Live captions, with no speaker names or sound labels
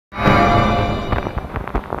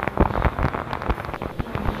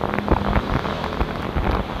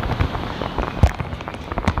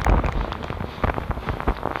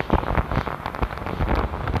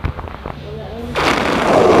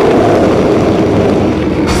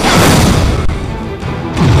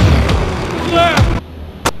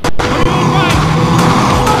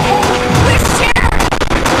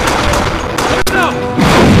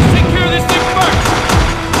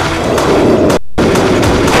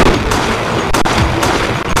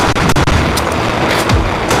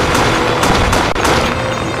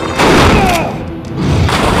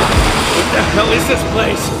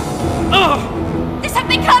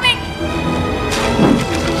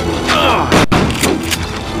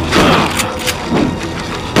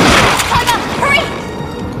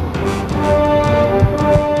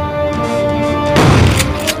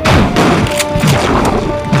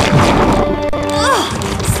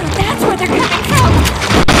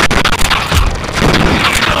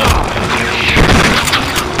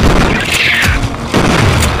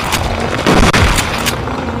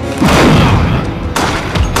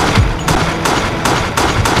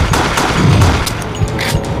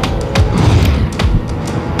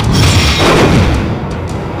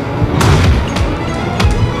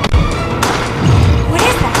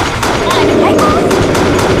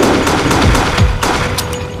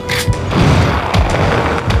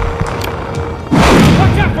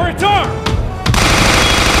out for its arm!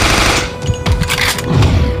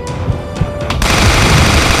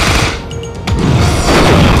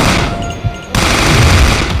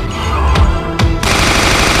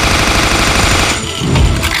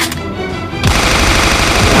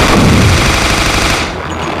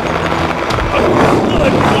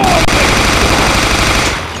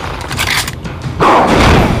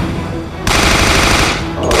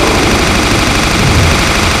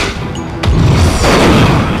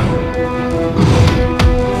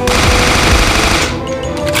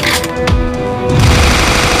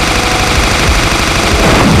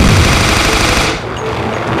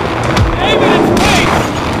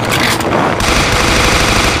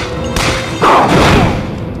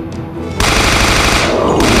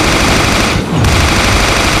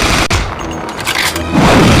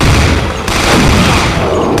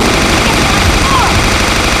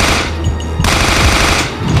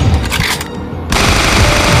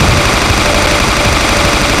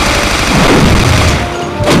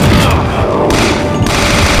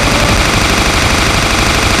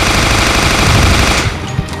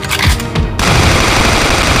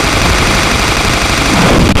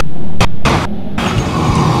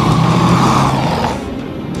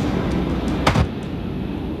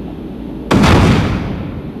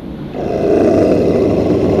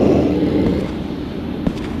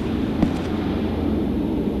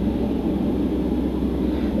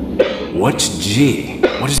 What's G?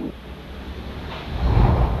 What is...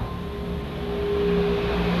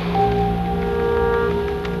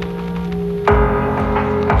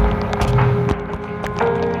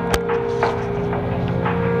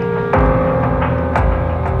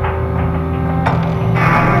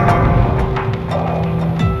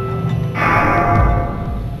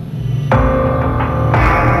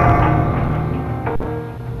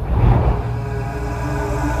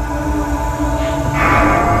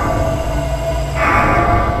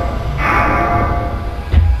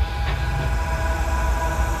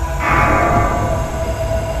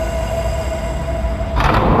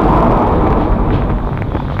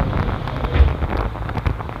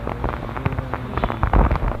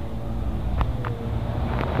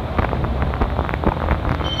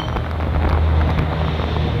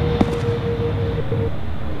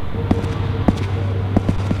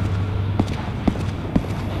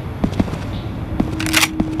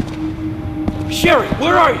 Sherry,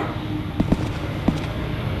 where are you?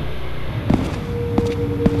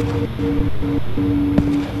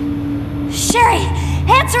 Sherry,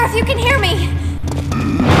 answer if you can hear me.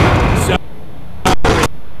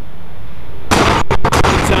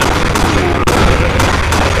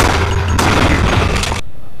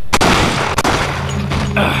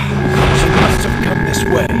 She must have come this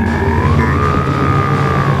way.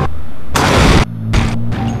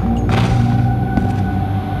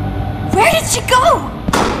 Where did she go?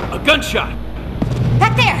 A gunshot!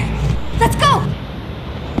 Back there. Let's go.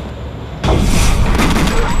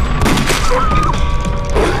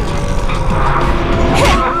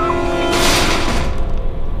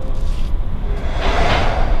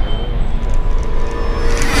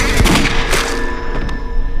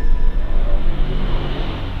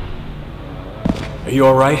 Are you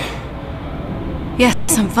all right? Yes,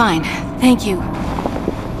 I'm fine. Thank you.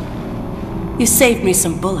 You saved me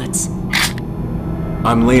some bullets.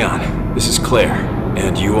 I'm Leon. This is Claire.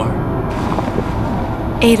 And you are?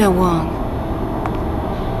 Ada Wong.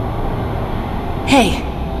 Hey,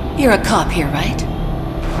 you're a cop here, right?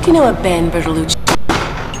 Do you know a Ben Bertolucci?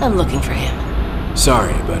 I'm looking for him.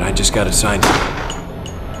 Sorry, but I just got assigned.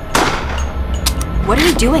 What are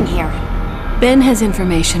you doing here? Ben has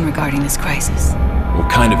information regarding this crisis. What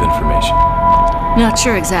kind of information? Not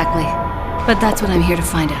sure exactly, but that's what I'm here to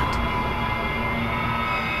find out.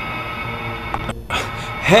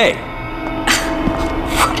 Hey!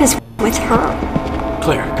 What is with her?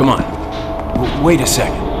 Claire, come on. Wait a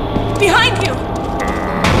second. Behind you!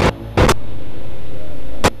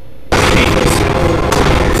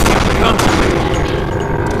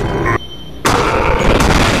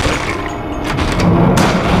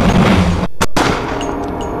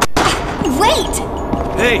 Wait!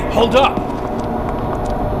 Hey, hold up!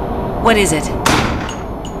 What is it?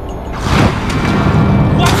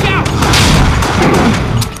 Watch out!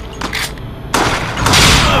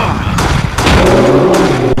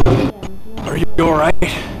 Are you alright?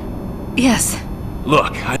 Yes.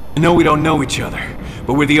 Look, I know we don't know each other,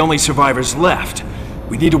 but we're the only survivors left.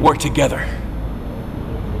 We need to work together.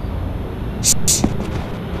 Shh.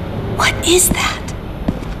 What is that?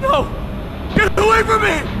 No! Get away from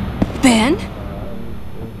me! Ben?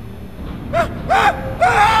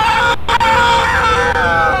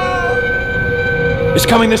 It's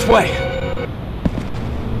coming this way.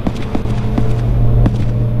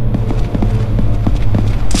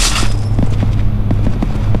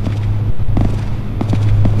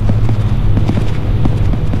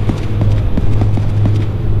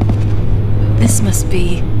 This must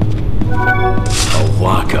be... a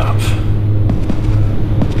lockup.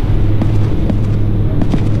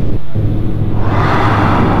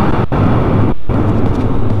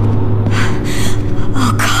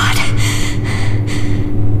 Oh, God.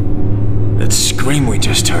 That scream we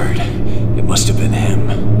just heard, it must have been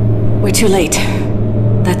him. We're too late.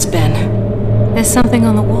 That's Ben. There's something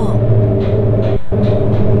on the wall.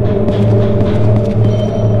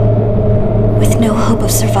 With no hope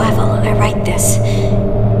of survival, I write this.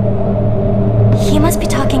 He must be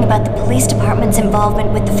talking about the police department's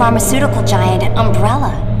involvement with the pharmaceutical giant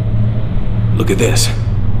Umbrella. Look at this.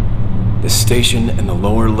 The station and the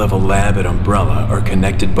lower level lab at Umbrella are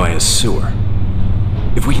connected by a sewer.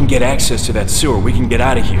 If we can get access to that sewer, we can get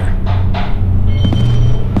out of here.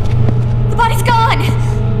 The body's gone!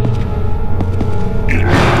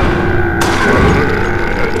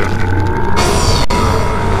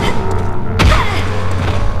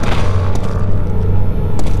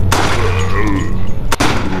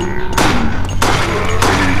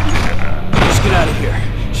 Let's get out of here.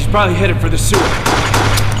 She's probably headed for the sewer.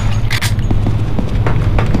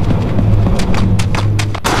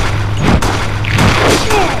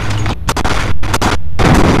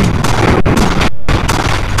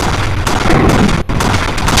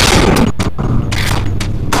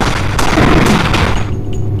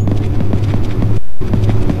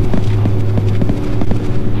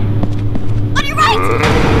 On your right!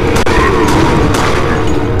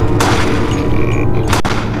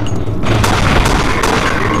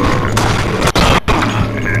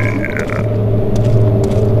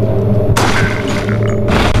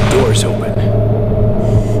 Door's open.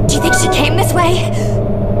 Do you think she came this way?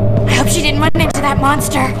 I hope she didn't run into that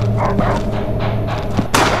monster.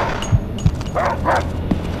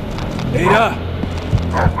 Ada!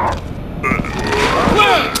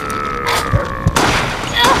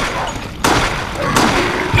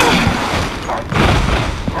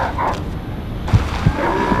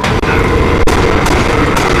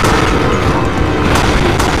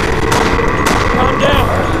 Calm down.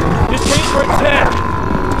 This ain't for its head.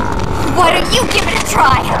 Why don't you give it a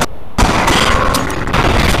try?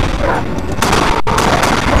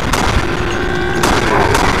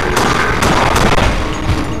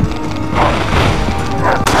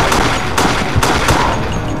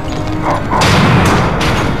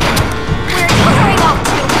 Where are you hurrying off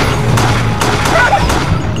to?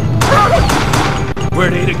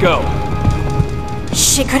 Where'd Ada go?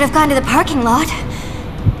 She could have gone to the parking lot.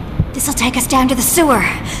 This'll take us down to the sewer.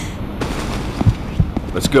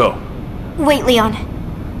 Let's go. Wait, Leon.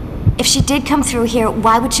 If she did come through here,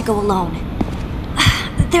 why would she go alone?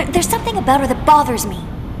 There's something about her that bothers me.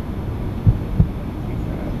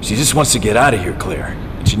 She just wants to get out of here, Claire.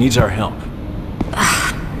 And she needs our help.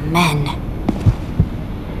 Men.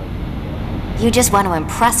 You just want to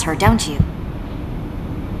impress her, don't you?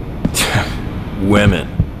 Women.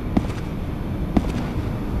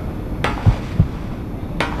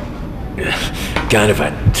 Kind of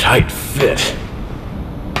a tight fit.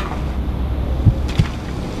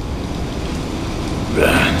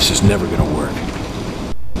 This is never gonna work.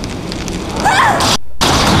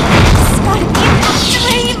 It's gotta be a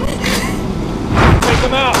dream! Take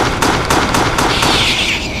them out.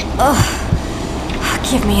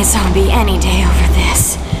 Give me a zombie any day over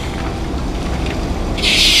this.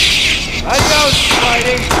 Adios,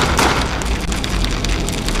 fighting.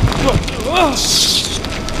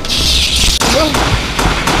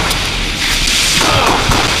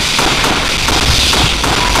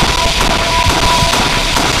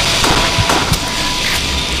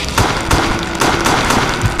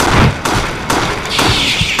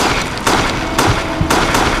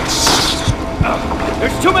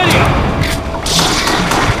 There's too many of them.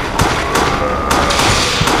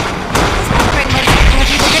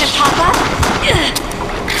 They're gonna pop up?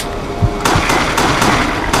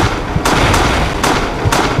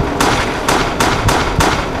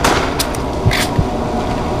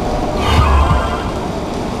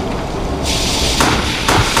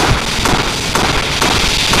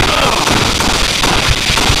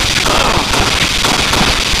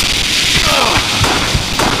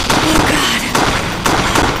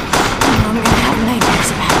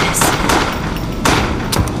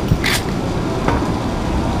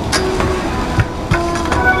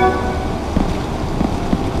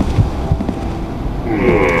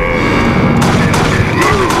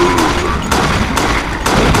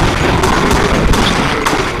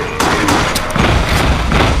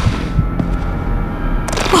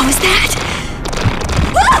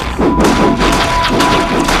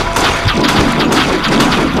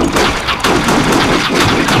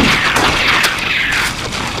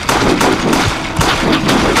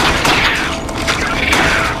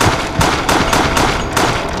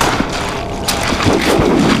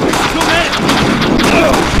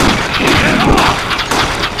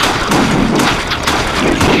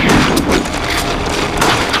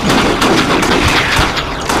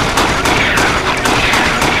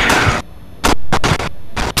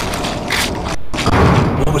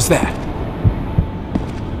 that?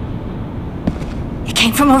 It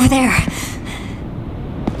came from over there.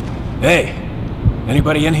 Hey,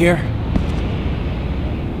 anybody in here?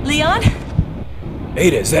 Leon?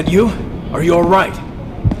 Ada, is that you? Are you alright?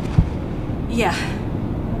 Yeah.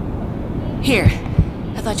 Here.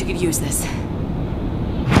 I thought you could use this.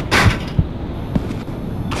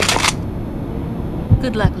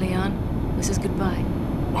 Good luck, Leon. This is goodbye.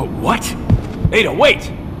 Oh, what? Ada,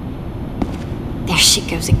 wait! There she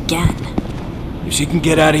goes again. If she can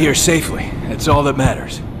get out of here safely, that's all that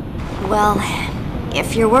matters. Well,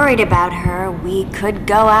 if you're worried about her, we could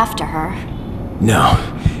go after her. No,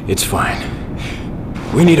 it's fine.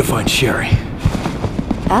 We need to find Sherry.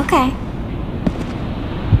 Okay.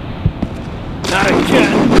 Not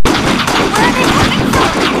again! Where are they coming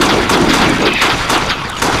from?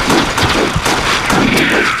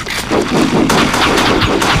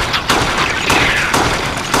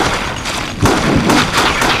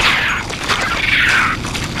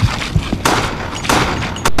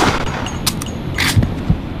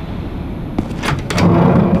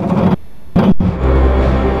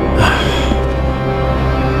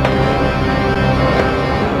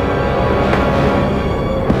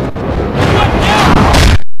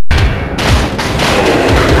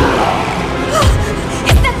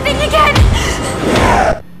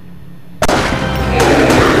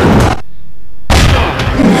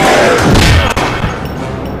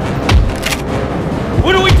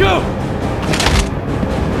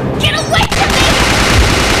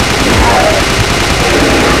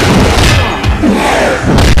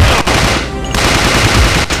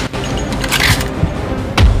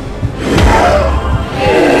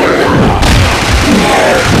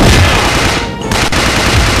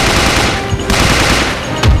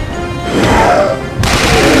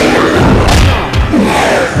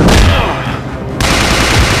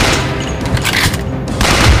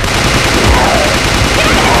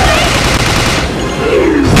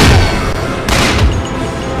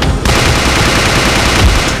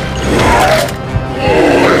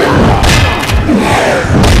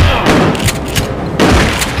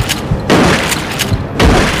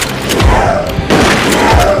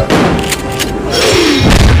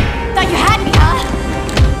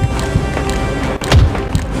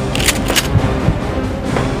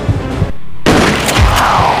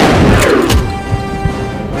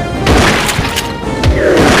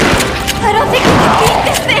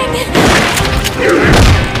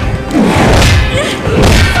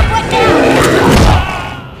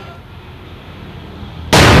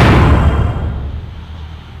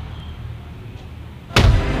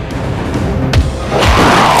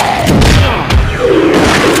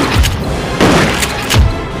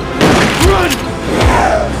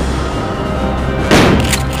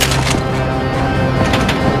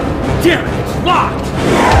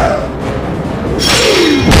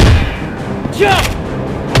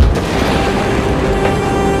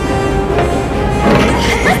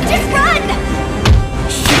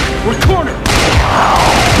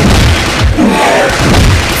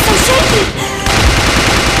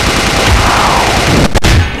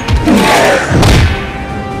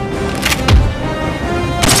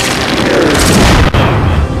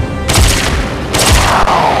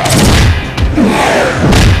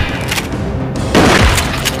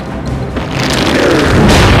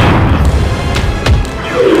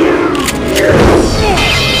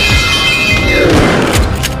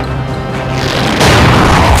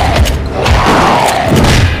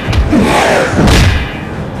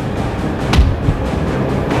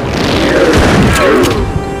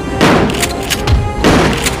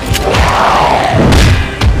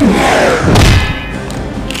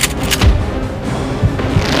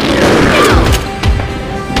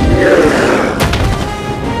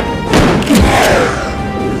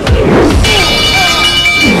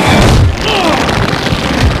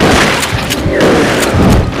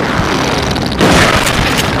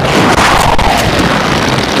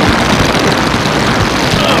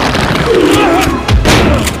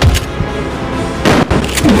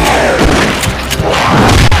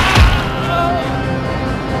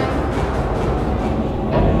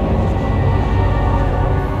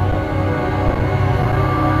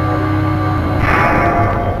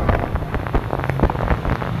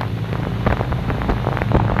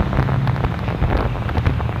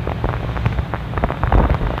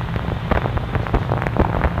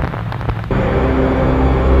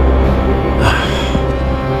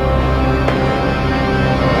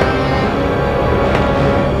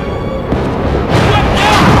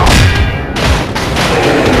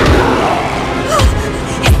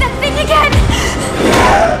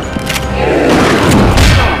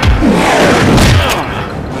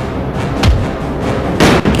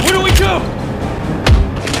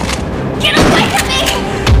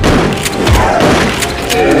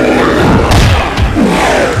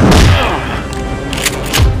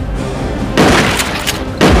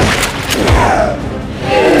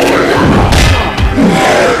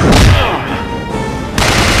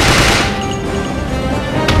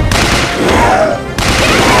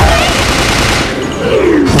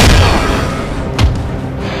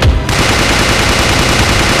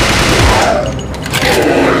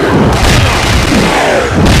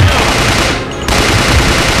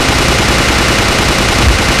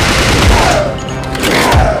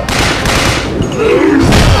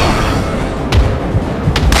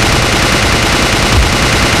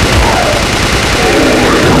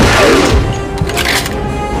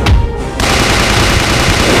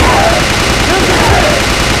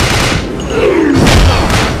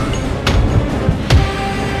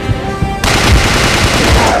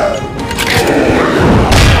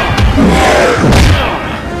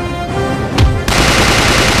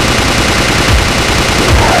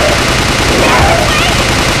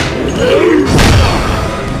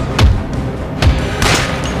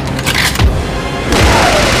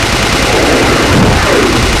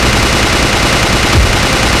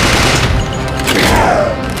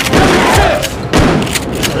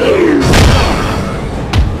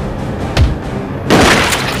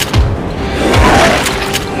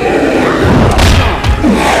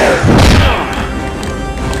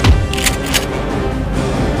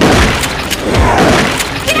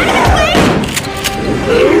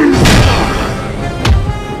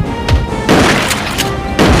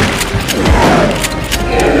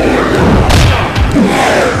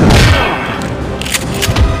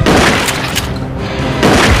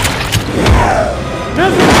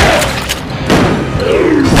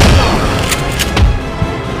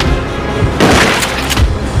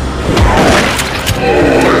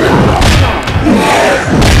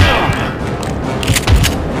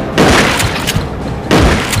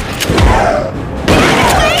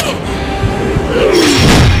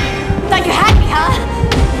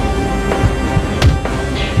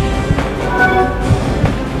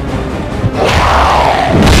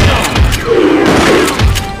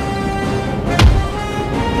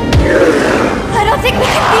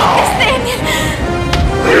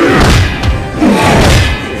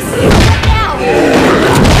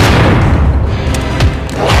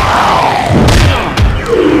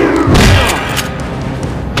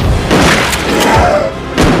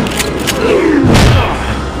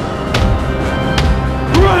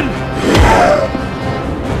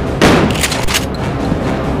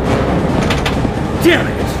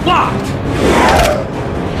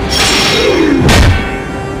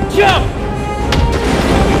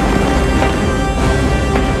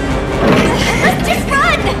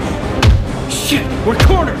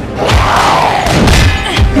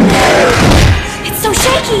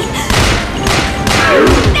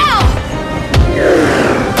 Here